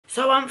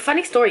So,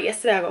 funny story,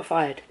 yesterday I got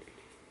fired.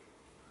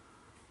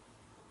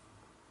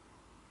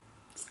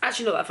 It's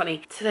actually not that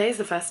funny. Today is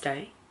the first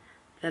day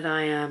that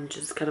I am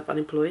just kind of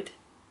unemployed.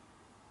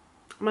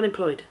 I'm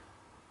unemployed.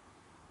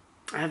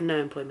 I have no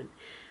employment.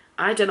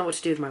 I don't know what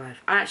to do with my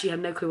life. I actually have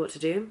no clue what to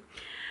do.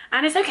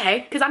 And it's okay,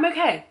 because I'm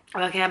okay.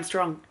 I'm okay, I'm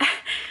strong.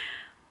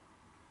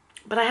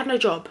 But I have no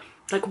job.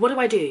 Like, what do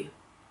I do?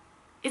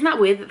 Isn't that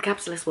weird that the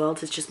capitalist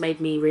world has just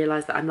made me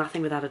realise that I'm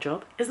nothing without a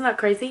job? Isn't that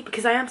crazy?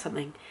 Because I am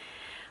something.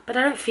 But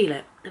I don't feel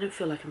it. I don't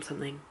feel like I'm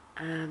something.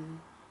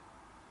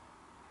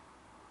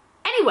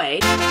 Anyway.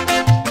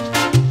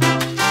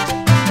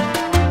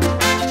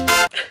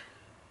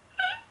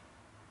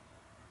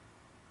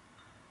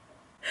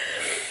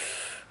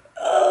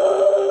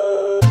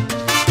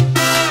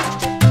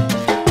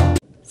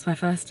 It's my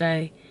first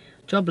day.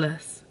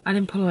 Jobless.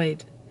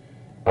 Unemployed.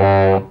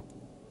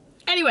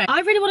 Anyway,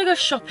 I really want to go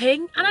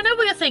shopping, and I know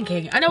what you're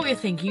thinking. I know what you're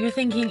thinking. You're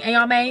thinking,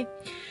 Ayame,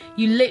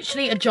 you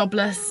literally are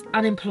jobless,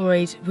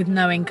 unemployed, with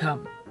no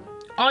income.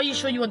 Are you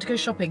sure you want to go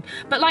shopping?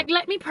 But like,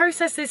 let me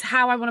process this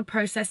how I want to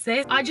process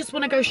this. I just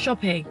want to go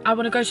shopping. I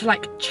want to go to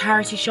like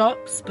charity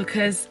shops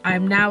because I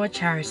am now a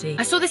charity.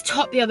 I saw this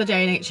top the other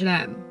day in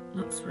H&M.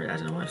 That's really, I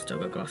don't know why I've still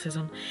got glasses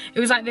on. It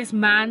was like this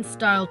man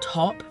style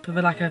top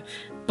with like a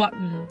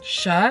button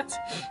shirt.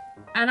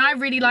 And I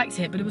really liked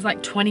it, but it was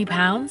like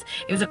 £20.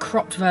 It was a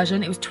cropped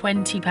version, it was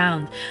 £20.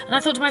 And I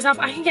thought to myself,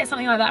 I can get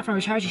something like that from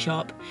a charity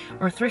shop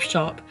or a thrift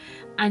shop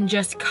and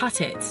just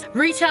cut it.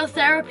 Retail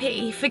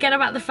therapy, forget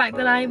about the fact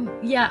that I'm,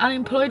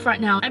 unemployed right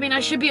now. I mean,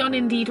 I should be on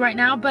Indeed right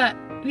now, but,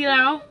 you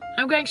know,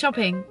 I'm going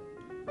shopping.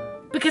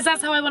 Because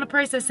that's how I want to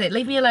process it.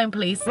 Leave me alone,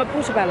 please. I'm at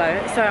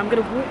Portobello, so I'm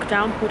going to walk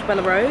down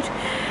Portobello Road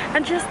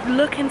and just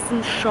look in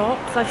some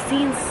shops. I've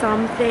seen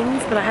some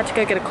things, but I had to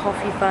go get a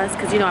coffee first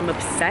because, you know, I'm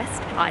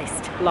obsessed.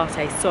 Iced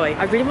latte soy.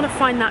 I really want to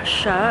find that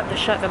shirt, the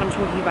shirt that I'm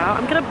talking about.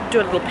 I'm going to do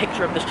a little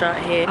picture of the shirt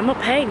here. I'm not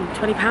paying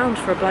 £20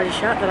 for a bloody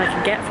shirt that I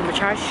can get from a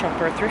charity shop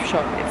or a thrift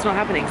shop. It's not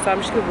happening. So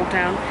I'm just going to walk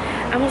down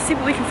and we'll see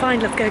what we can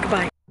find. Let's go.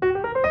 Goodbye.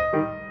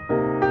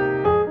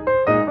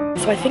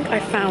 So I think I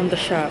found the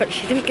shirt, but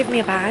she didn't give me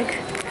a bag.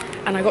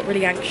 And I got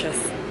really anxious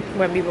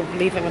when we were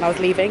leaving, when I was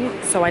leaving.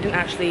 So I didn't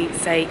actually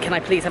say, can I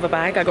please have a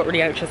bag? I got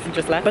really anxious and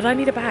just left. But I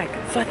need a bag.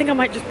 So I think I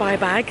might just buy a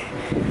bag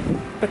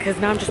because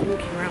now I'm just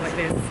walking around like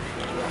this.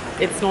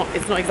 It's not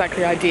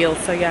exactly ideal,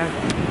 so yeah.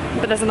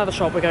 But there's another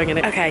shop, we're going in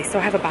it. Okay, so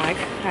I have a bag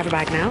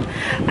now.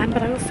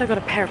 But I also got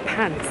a pair of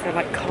pants. They're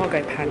like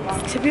cargo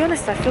pants. To be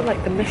honest, I feel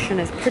like the mission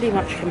is pretty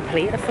much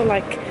complete. I feel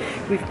like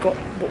we've got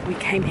what we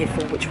came here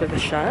for, which were the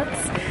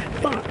shirts.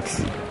 But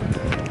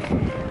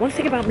one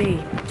thing about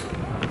me,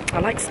 I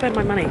like to spend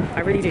my money,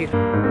 I really do.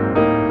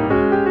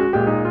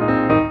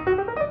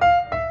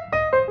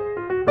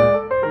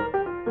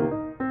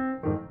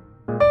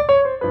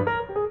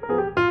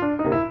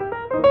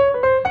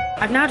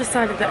 I've now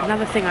decided that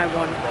another thing I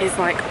want is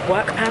like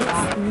work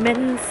pants,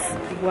 men's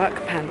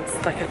work pants,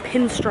 like a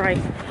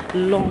pinstripe,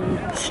 long,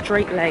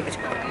 straight-legged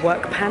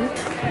work pant,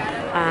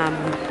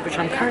 which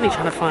I'm currently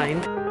trying to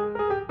find.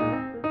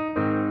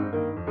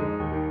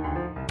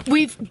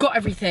 We've got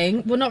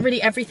everything. Well, not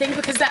really everything,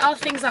 because there are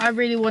things that I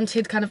really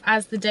wanted kind of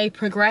as the day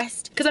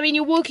progressed. Because I mean,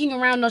 you're walking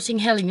around Notting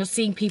Hill and you're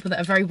seeing people that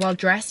are very well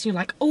dressed. And you're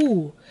like,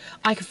 oh,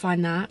 I could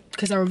find that.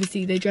 Because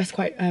they dress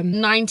quite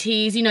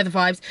 90s, you know the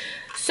vibes.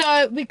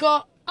 So we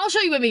got, I'll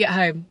show you when we get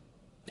home.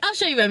 I'll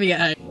show you when we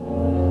get home.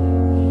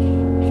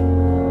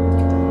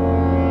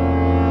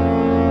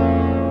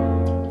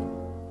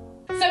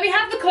 So we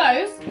have the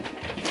clothes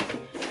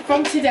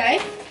from today.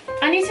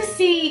 I need to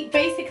see,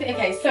 basically,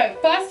 okay, so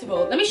first of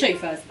all, let me show you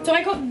first. So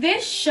I got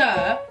this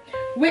shirt,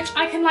 which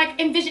I can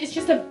like envision, it's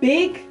just a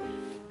big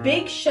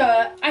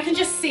shirt. I can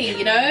just see,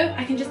 you know,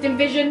 I can just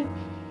envision.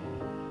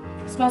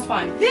 It smells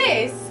fine.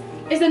 This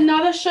is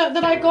another shirt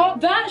that I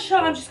got. That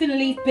shirt I'm just gonna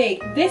leave big.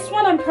 This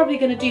one I'm probably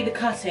gonna do the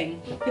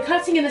cutting. The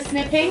cutting and the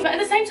snipping, but at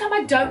the same time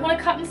I don't wanna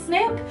cut and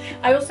snip.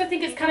 I also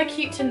think it's kind of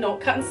cute to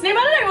not cut and snip.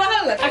 I don't know,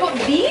 what I got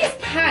these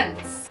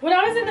pants. When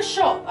I was in the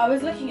shop, I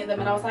was looking at them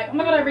and I was like, oh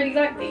my God, I really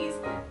like these.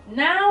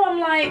 Now I'm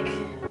like,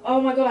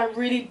 oh my God, I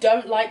really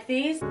don't like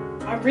these.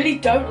 I really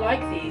don't like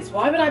these.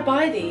 Why would I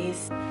buy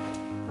these?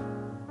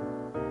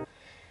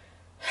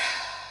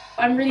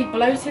 I'm really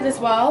bloated as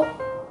well.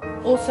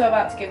 Also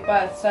about to give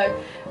birth, so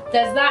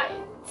there's that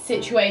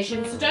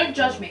situation, so don't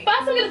judge me.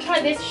 First I'm gonna try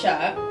this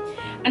shirt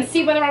and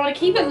see whether I wanna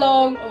keep it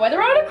long or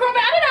whether I wanna crop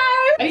it, I don't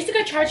know. I used to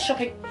go charity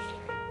shopping.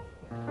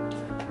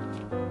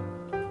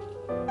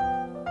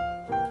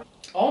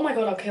 Oh my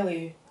God, I'll kill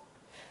you.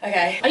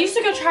 Okay. I used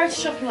to go charity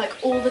shopping like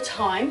all the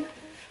time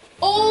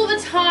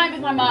with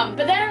my mum.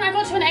 But then I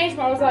got to an age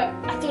where I was like,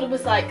 I thought it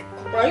was like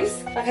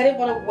gross. Like I didn't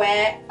want to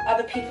wear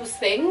other people's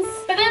things.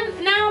 But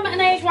then now I'm at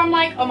an age where I'm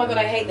like, oh my God,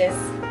 I hate this.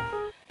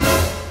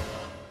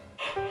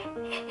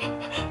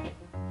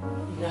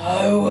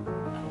 No.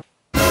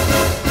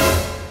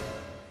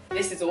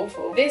 This is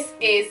awful. This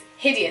is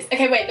hideous.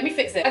 Okay, wait, let me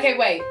fix it. Okay,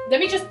 wait, let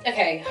me just,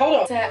 okay,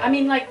 hold on. So, I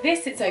mean, like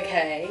this, it's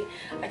okay.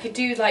 I could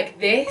do like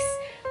this,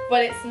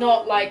 but it's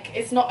not like,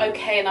 it's not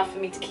okay enough for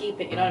me to keep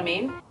it, you know what I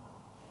mean?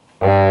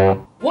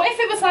 What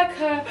was like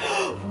a,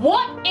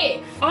 what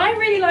if? I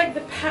really like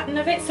the pattern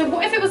of it. So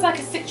what if it was like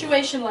a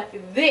situation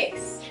like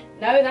this?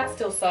 No, that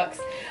still sucks.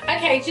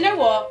 Okay, do you know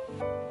what?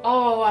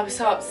 Oh, I'm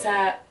so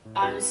upset.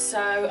 I'm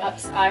so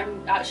upset.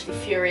 I'm actually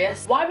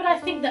furious. Why would I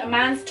think that a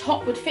man's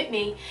top would fit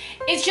me?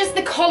 It's just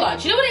the collar.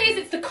 Do you know what it is?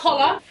 It's the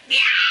collar.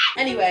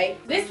 Anyway,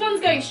 this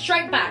one's going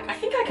straight back. I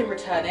think I can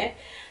return it.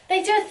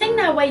 They do a thing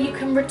now where you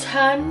can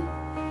return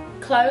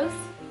clothes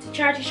to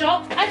charity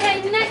shops.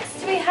 Okay,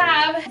 next we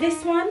have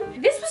this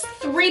one. This was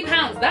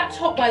 £3. That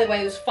top, by the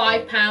way, was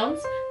 £5.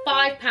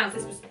 £5.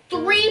 This was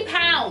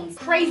 £3.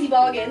 Crazy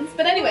bargains.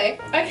 But anyway,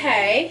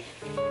 okay.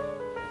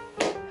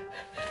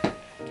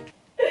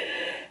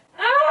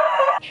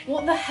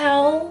 What the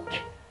hell?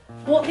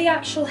 What the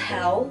actual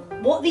hell?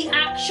 What the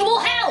actual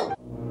hell?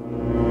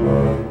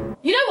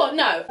 You know what?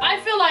 No, I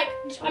feel like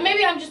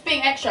maybe I'm just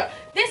being extra.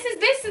 This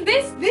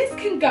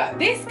can go.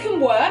 This can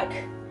work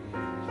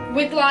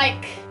with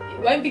like, it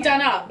won't be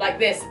done up like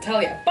this, I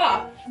tell you,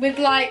 but with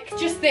like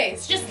just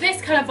this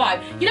kind of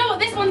vibe. You know what?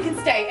 This one can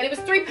stay, and it was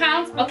 £3.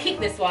 I'll keep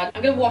this one.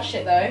 I'm gonna wash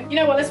it though. You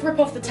know what? Let's rip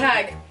off the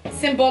tag.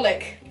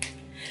 Symbolic.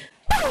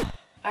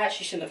 I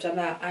actually shouldn't have done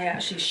that. I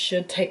actually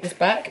should take this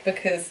back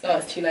because, oh,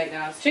 it's too late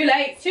now. It's too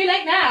late. It's too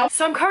late now.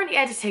 So I'm currently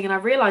editing and I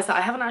realised that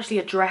I haven't actually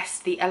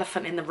addressed the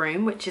elephant in the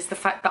room, which is the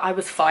fact that I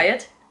was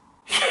fired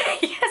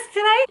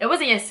yesterday. It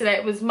wasn't yesterday,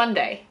 it was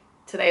Monday.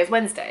 Today is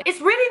Wednesday.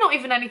 It's really not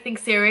even anything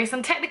serious,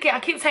 and technically I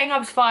keep saying I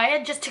was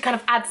fired just to kind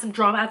of add some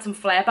drama, add some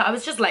flair, but I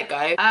was just let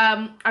go.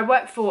 I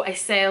worked for a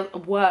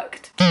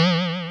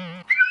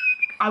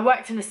I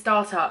worked in a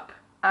startup.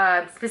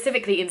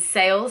 Specifically in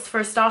sales for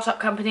a startup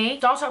company.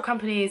 Startup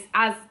companies,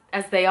 as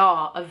they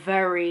are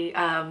very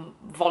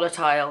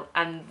volatile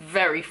and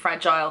very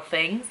fragile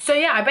things. So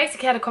yeah, I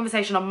basically had a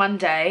conversation on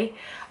Monday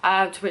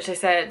to which they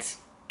said,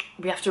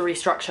 we have to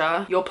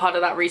restructure. You're part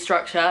of that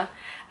restructure,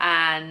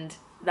 and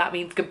that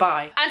means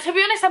goodbye. And to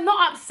be honest, I'm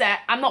not upset.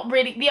 I'm not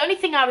really. The only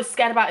thing I was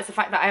scared about is the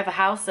fact that I have a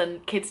house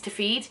and kids to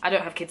feed. I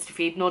don't have kids to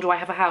feed, nor do I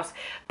have a house,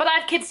 but I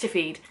have kids to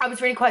feed. I was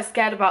really quite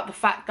scared about the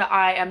fact that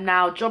I am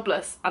now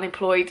jobless,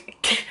 unemployed,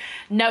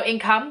 no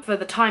income. For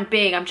the time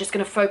being, I'm just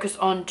gonna focus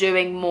on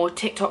doing more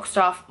TikTok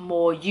stuff,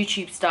 more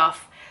YouTube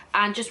stuff,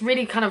 and just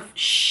really kind of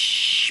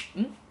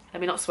let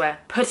me not swear,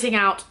 putting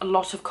out a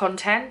lot of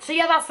content. So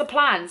yeah, that's the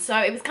plan. So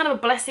it was kind of a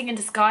blessing in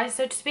disguise,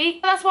 so to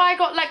speak. That's why I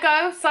got let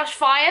go /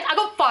 fired. I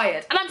got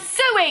fired and I'm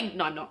suing.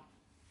 No, I'm not.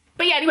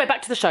 But yeah, anyway,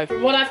 back to the show.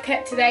 From what I've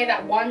kept today,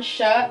 that one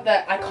shirt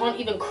that I can't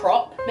even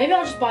crop. Maybe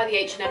I'll just buy the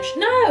H&M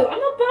No, I'm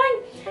not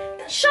buying.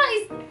 That shirt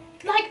is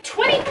like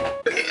 £20.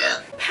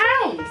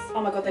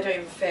 Oh my God, they don't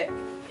even fit.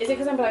 Is it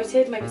because I'm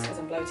bloated? Maybe it's because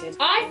I'm bloated.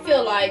 I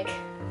feel like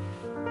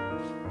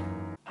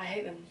I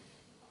hate them.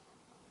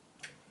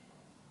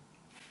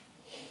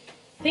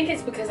 I think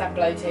it's because I'm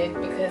bloated,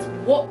 because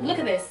what? Look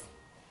at this.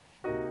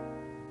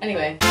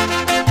 Anyway.